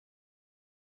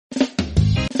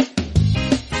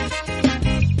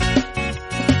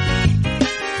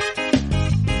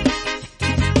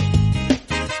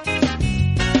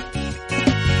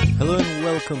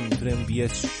welcome to the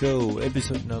MBS Show,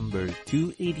 episode number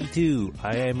 282.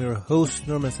 I am your host,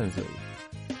 Sanzo.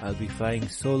 I'll be flying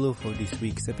solo for this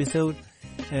week's episode,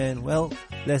 and well,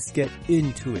 let's get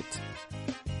into it.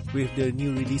 With the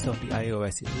new release of the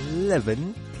iOS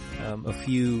 11, a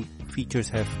few features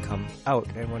have come out,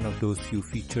 and one of those few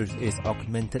features is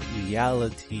augmented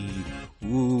reality.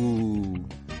 Ooh,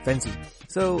 fancy.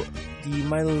 So, the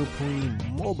My Little Pony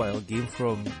mobile game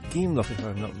from Gameloft, if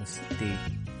I'm not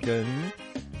mistaken,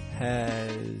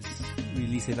 has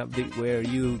released an update where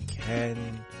you can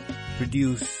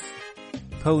produce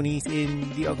ponies in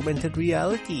the augmented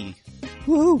reality.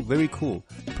 Woohoo! Very cool.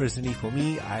 Personally for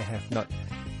me, I have not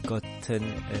gotten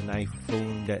an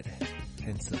iPhone that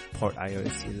can support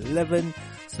iOS 11,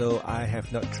 so I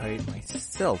have not tried it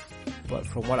myself. But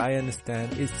from what I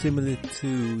understand, it's similar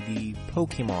to the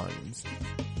Pokemons.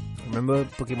 Remember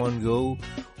Pokemon Go,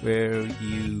 where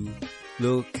you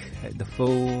look at the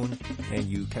phone and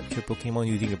you capture Pokemon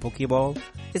using a Pokeball?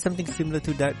 It's something similar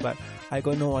to that, but I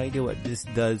got no idea what this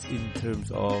does in terms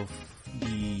of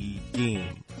the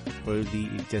game. Probably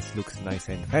it just looks nice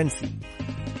and fancy.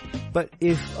 But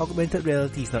if augmented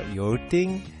reality is not your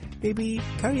thing, maybe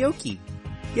karaoke.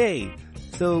 Yay!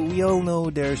 So we all know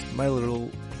there's My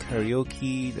Little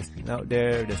Karaoke that's been out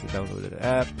there. There's a downloaded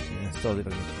app, you install it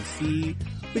on your PC,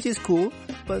 which is cool,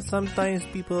 but sometimes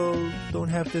people don't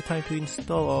have the time to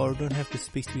install or don't have the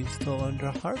space to install on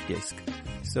their hard disk.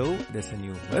 So there's a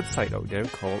new website out there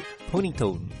called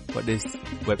Ponytone. What this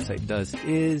website does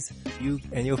is you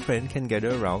and your friend can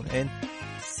gather around and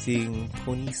sing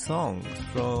pony songs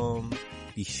from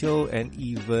the show and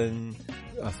even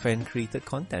fan-created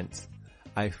content.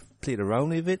 I've played around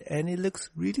with it and it looks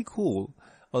really cool.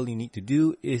 All you need to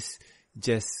do is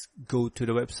just go to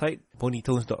the website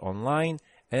ponytones.online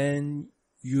and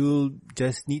you'll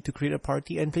just need to create a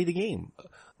party and play the game.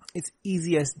 It's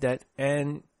easy as that,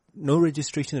 and no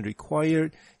registration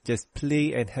required. Just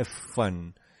play and have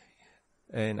fun.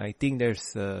 And I think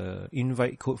there's an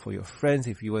invite code for your friends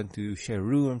if you want to share a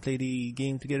room and play the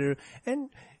game together. And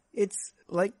it's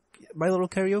like My Little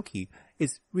Karaoke.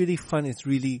 It's really fun. It's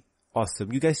really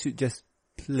awesome. You guys should just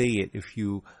play it if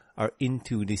you are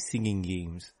into the singing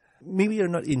games. Maybe you're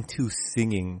not into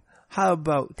singing. How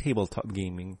about tabletop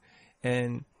gaming?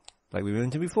 And like we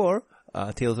mentioned before,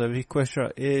 Tales of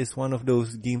Equestria is one of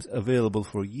those games available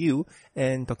for you.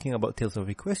 And talking about Tales of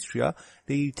Equestria,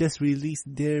 they just released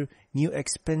their new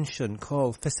expansion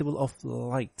called Festival of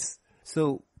Lights.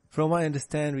 So, from what I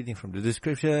understand, reading from the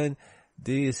description,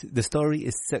 the story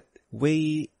is set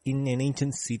way in an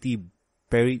ancient city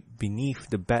buried beneath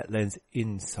the Badlands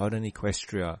in southern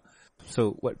Equestria.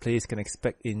 So, what players can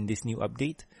expect in this new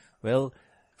update? Well,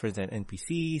 friends and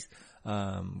NPCs,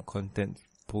 content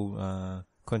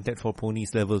for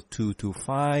ponies level 2 to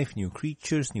 5, new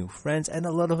creatures, new friends, and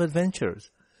a lot of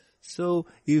adventures. So,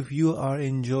 if you are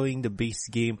enjoying the base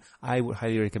game, I would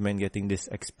highly recommend getting this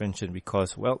expansion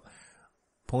because, well,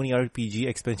 Pony RPG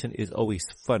expansion is always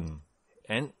fun.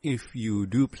 And if you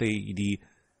do play the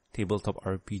tabletop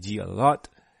RPG a lot,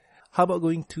 how about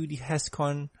going to the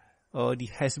HasCon or the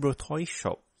Hasbro Toy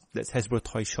Shop? That's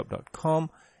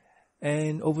hasbrotoyshop.com.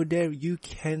 And over there, you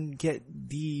can get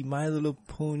the My Little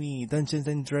Pony Dungeons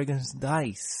and Dragons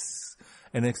dice,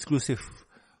 an exclusive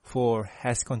for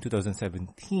HasCon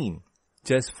 2017.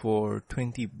 Just for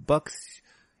 $20,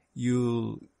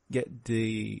 you'll get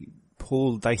the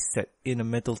whole dice set in a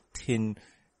metal tin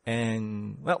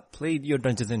and, well, play your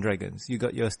Dungeons and Dragons. You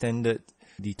got your standard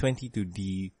D20 to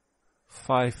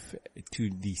D5 to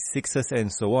D6s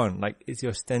and so on. Like, it's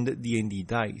your standard D&D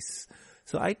dice.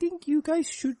 So I think you guys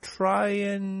should try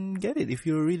and get it if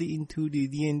you're really into the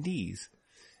D&Ds.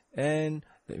 And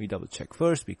let me double check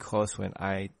first, because when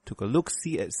I took a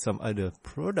look-see at some other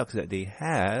products that they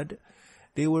had,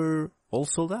 they were all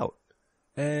sold out.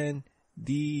 And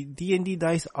the D&D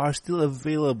dice are still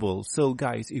available. So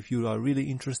guys, if you are really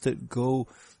interested, go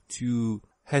to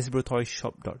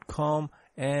hasbrotoyshop.com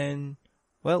and,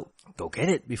 well, go get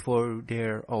it before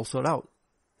they're all sold out.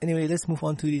 Anyway, let's move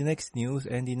on to the next news,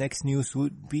 and the next news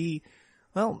would be,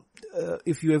 well,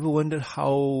 if you ever wondered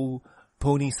how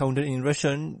Pony sounded in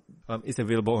Russian, it's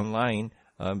available online,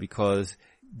 because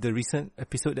the recent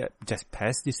episode that just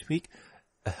passed this week,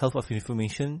 A Health of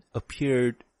Information,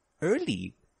 appeared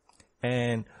early,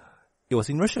 and it was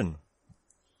in Russian.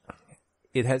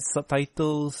 It had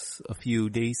subtitles a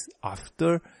few days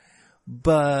after,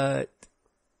 but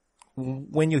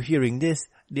when you're hearing this,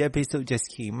 the episode just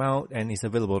came out and is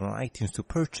available on iTunes to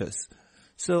purchase.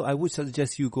 So I would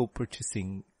suggest you go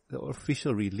purchasing the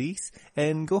official release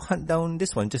and go hunt down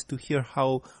this one just to hear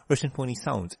how Russian Pony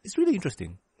sounds. It's really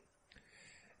interesting.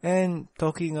 And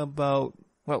talking about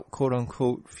well,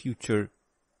 quote-unquote future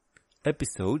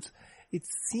episodes, it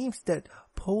seems that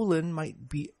Poland might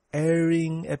be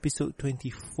airing episode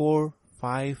 24,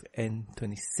 5, and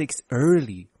 26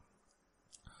 early.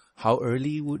 How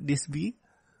early would this be?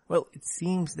 Well, it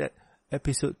seems that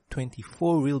episode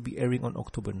 24 will be airing on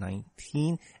October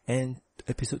 19, and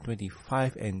episode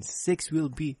 25 and 6 will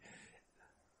be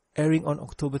airing on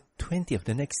October 20th,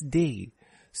 the next day.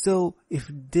 So, if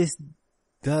this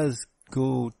does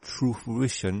go through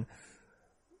fruition,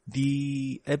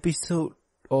 the episode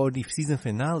or the season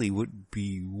finale would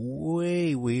be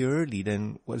way, way early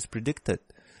than what's predicted.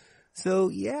 So,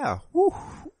 yeah,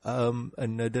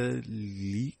 another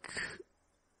leak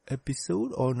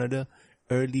episode or another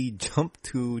early jump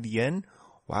to the end.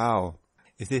 Wow.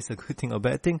 Is this a good thing or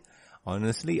bad thing?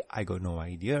 Honestly, I got no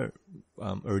idea.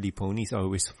 Early ponies are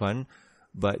always fun,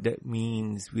 but that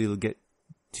means we'll get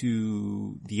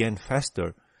to the end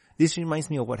faster. This reminds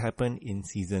me of what happened in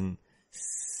season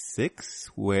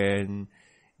 6 when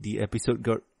the episode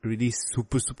got released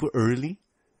super, super early.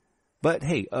 But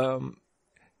hey,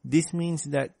 this means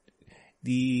that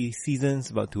the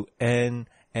season's about to end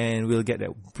and we'll get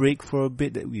that break for a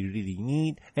bit that we really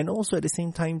need. And also at the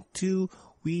same time too,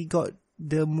 we got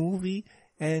the movie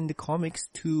and the comics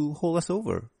to hold us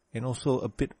over. And also a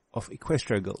bit of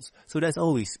Equestria Girls. So that's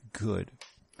always good.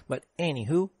 But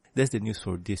anywho, that's the news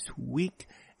for this week.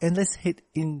 And let's hit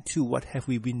into what have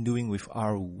we been doing with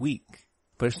our week.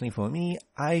 Personally for me,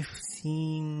 I've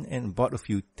seen and bought a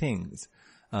few things.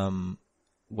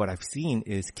 What I've seen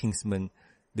is Kingsman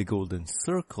The Golden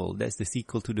Circle. That's the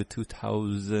sequel to the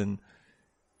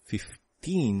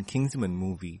 2015 Kingsman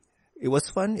movie. It was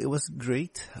fun. It was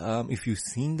great. If you've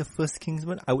seen the first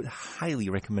Kingsman, I would highly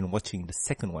recommend watching the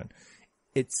second one.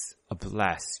 It's a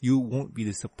blast. You won't be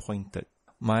disappointed.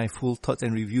 My full thoughts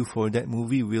and review for that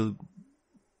movie will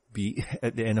be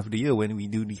at the end of the year when we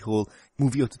do the whole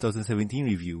movie of 2017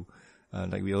 review,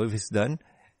 like we always done.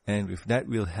 And with that,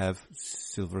 we'll have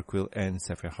Silver Quill and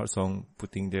Sapphire Heartsong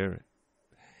putting their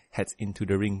heads into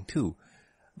the ring too.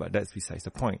 But that's besides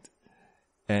the point.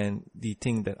 And the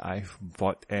thing that I've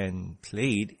bought and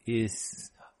played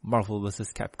is Marvel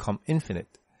vs. Capcom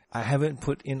Infinite. I haven't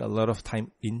put in a lot of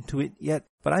time into it yet,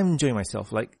 but I'm enjoying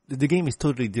myself. Like, the game is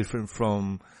totally different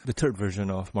from the third version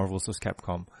of Marvel vs.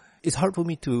 Capcom. It's hard for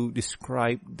me to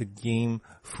describe the game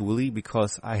fully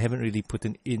because I haven't really put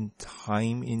in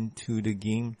time into the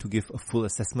game to give a full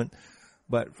assessment.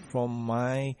 But from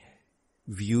my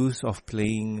views of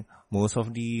playing most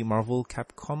of the Marvel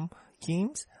Capcom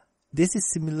games, this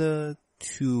is similar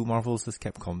to Marvel vs.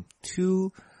 Capcom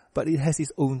 2, but it has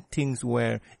its own things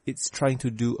where it's trying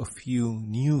to do a few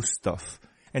new stuff.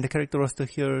 And the character roster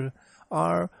here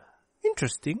are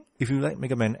interesting. If you like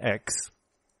Mega Man X,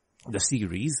 the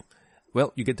series,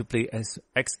 well, you get to play as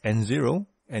X and Zero,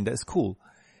 and that's cool.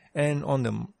 And on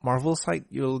the Marvel side,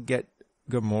 you'll get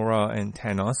Gamora and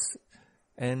Thanos,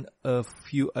 and a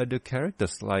few other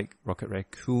characters like Rocket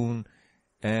Raccoon,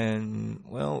 and,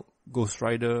 well, Ghost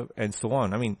Rider, and so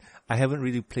on. I mean, I haven't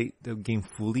really played the game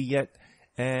fully yet,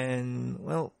 and,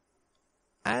 well,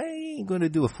 I'm gonna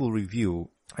do a full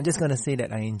review. I'm just gonna say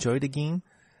that I enjoy the game,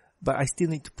 but I still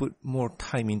need to put more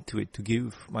time into it to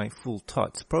give my full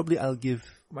thoughts. Probably I'll give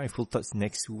my full thoughts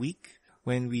next week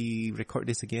when we record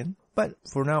this again. But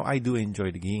for now, I do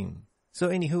enjoy the game. So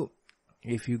anywho,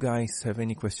 if you guys have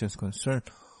any questions, concerns,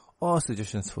 or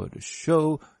suggestions for the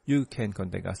show, you can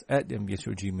contact us at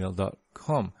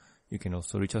mbsshow@gmail.com. You can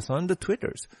also reach us on the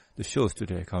Twitters. The show's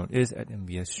Twitter account is at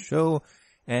MBS Show,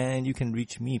 and you can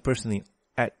reach me personally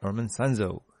at Norman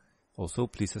Sanzo. Also,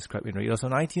 please subscribe and rate us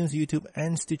on iTunes, YouTube,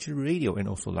 and Stitcher Radio, and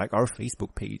also like our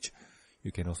Facebook page.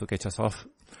 You can also catch us on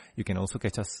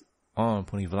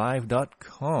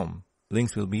ponylive.com.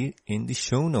 Links will be in the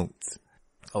show notes.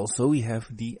 Also, we have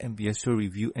the MBS Show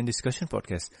Review and Discussion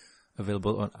Podcast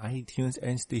available on iTunes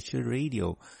and Stitcher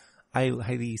Radio. I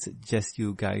highly suggest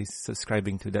you guys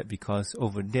subscribing to that because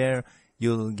over there,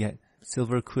 you'll get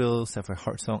Silver Quill, Sapphire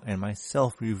Heartsong, and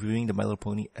myself reviewing the My Little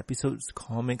Pony episodes,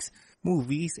 comics,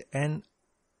 movies, and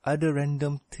other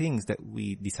random things that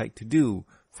we decide to do.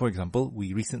 For example,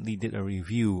 we recently did a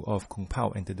review of Kung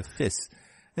Pao Enter the Fist,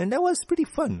 and that was pretty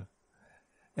fun.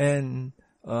 And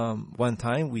one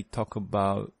time we talked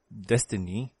about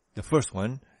Destiny, the first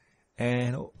one,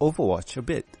 and Overwatch a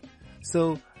bit.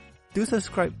 So do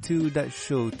subscribe to that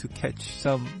show to catch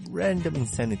some random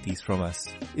insanities from us.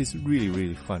 It's really,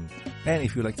 really fun. And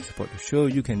if you'd like to support the show,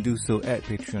 you can do so at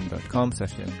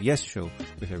patreon.com/MBS Show.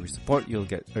 With every support, you'll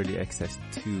get early access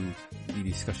to the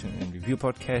discussion and review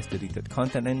podcast, deleted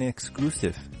content, and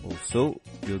exclusive. Also,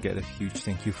 you'll get a huge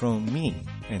thank you from me.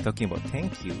 And talking about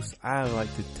thank yous, I would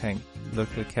like to thank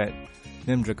Lurker Cat,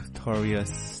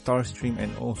 Nemdragotorius, Starstream,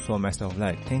 and also Master of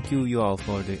Light. Thank you all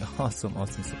for the awesome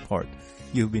support.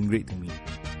 You've been great to me.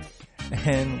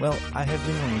 And well, I have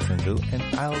been Sanzo,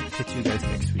 and I'll catch you guys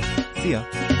next week. See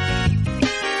ya!